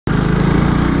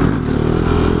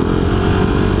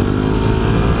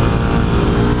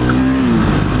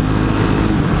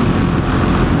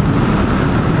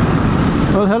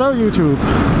Well, hello YouTube.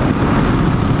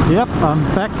 Yep, I'm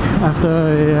back after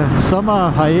a summer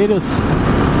hiatus,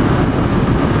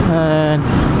 and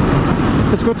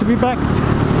it's good to be back.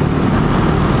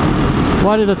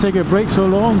 Why did I take a break so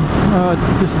long? I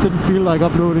just didn't feel like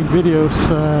uploading videos,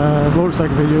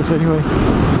 motorcycle videos anyway.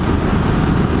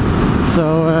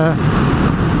 So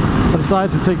I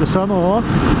decided to take the summer off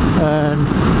and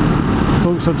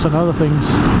focus on some other things.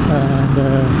 And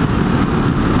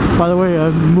by the way, I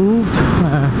moved,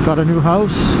 got a new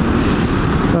house,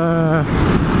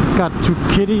 got 2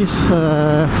 kitties.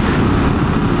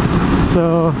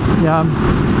 So yeah,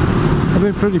 I've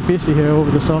been pretty busy here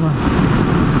over the summer.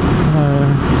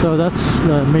 So that's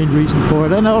the main reason for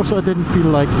it. And also I didn't feel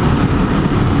like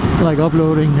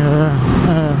uploading.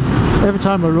 Every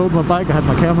time I rode my bike I had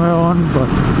my camera on, but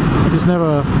I just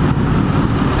never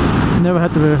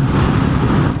had the,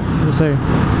 what to say,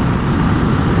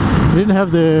 I didn't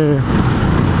have the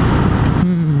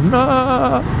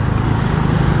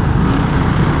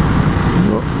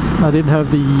I didn't have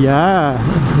the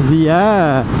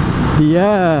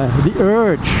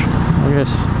urge, I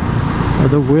guess, or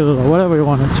the will, or whatever you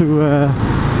wanted, to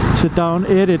sit down,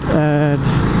 edit, and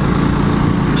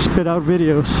spit out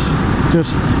videos,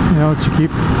 just, you know, to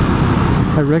keep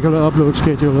a regular upload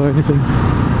schedule or anything.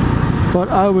 But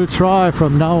I will try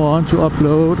from now on to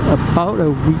upload about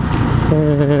a week,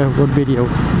 one video.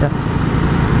 Yeah,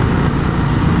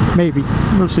 maybe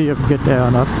we'll see if we get there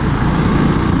or not.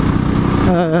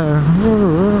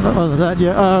 Other than that,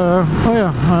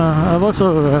 yeah. I've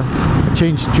also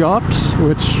changed jobs,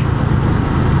 which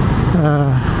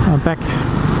I'm back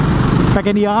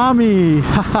in the army.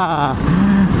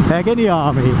 Back in the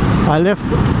army. I left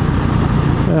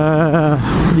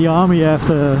the army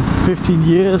after 15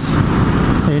 years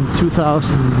in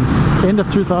end of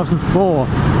 2004,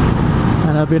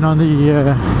 and I've been on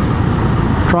the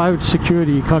private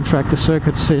security contractor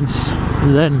circuit since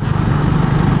then.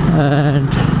 And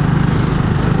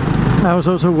I was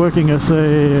also working as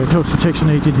a close protection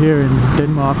agent here in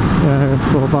Denmark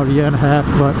for about a year and a half,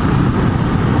 but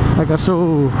I got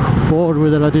so bored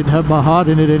with it I didn't have my heart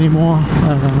in it anymore.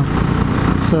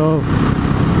 So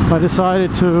I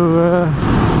decided to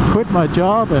quit my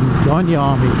job and join the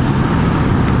army.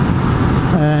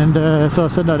 And so I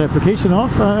sent that application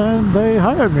off and they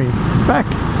hired me back.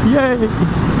 Yay!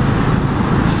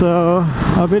 So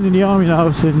I've been in the army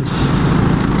now since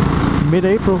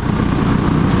mid-April,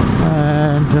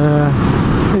 and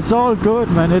it's all good,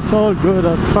 man. It's all good.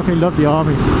 I fucking love the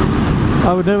army.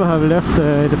 I would never have left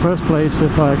in the first place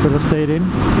if I could have stayed in.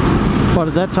 But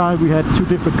at that time we had 2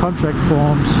 different contract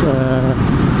forms,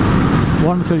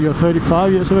 one until you're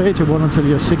 35 years of age and one until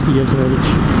you're 60 years of age.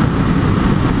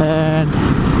 And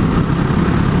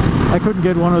I couldn't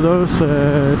get one of those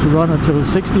to run until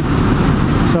 60,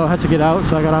 so I had to get out.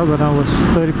 So I got out when I was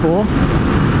 34.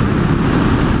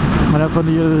 And for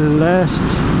the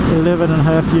last 11 and a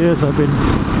half years I've been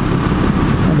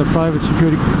on the private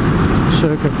security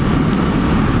circuit.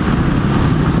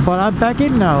 But I'm back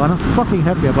in now and I'm fucking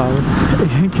happy about it,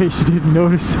 in case you didn't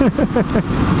notice.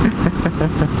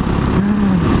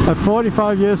 At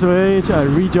 45 years of age I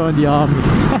rejoined the army.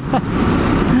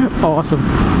 Awesome.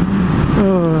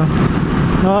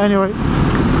 No, anyway,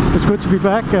 it's good to be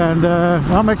back, and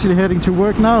I'm actually heading to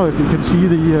work now. If you can see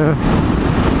the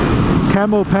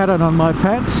camo pattern on my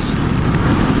pants,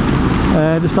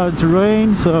 and it's starting to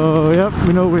rain, so yep,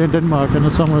 we know we're in Denmark and the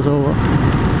summer is over.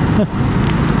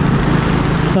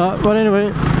 But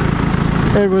anyway,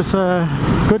 it was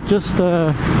good just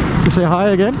to say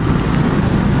hi again,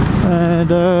 and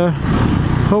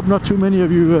hope not too many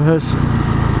of you has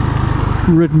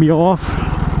written me off.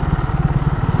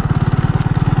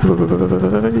 Yeah.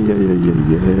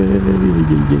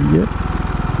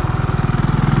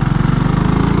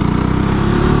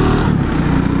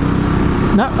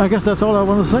 No, I guess that's all I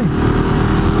want to say.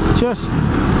 Cheers.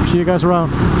 See you guys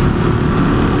around.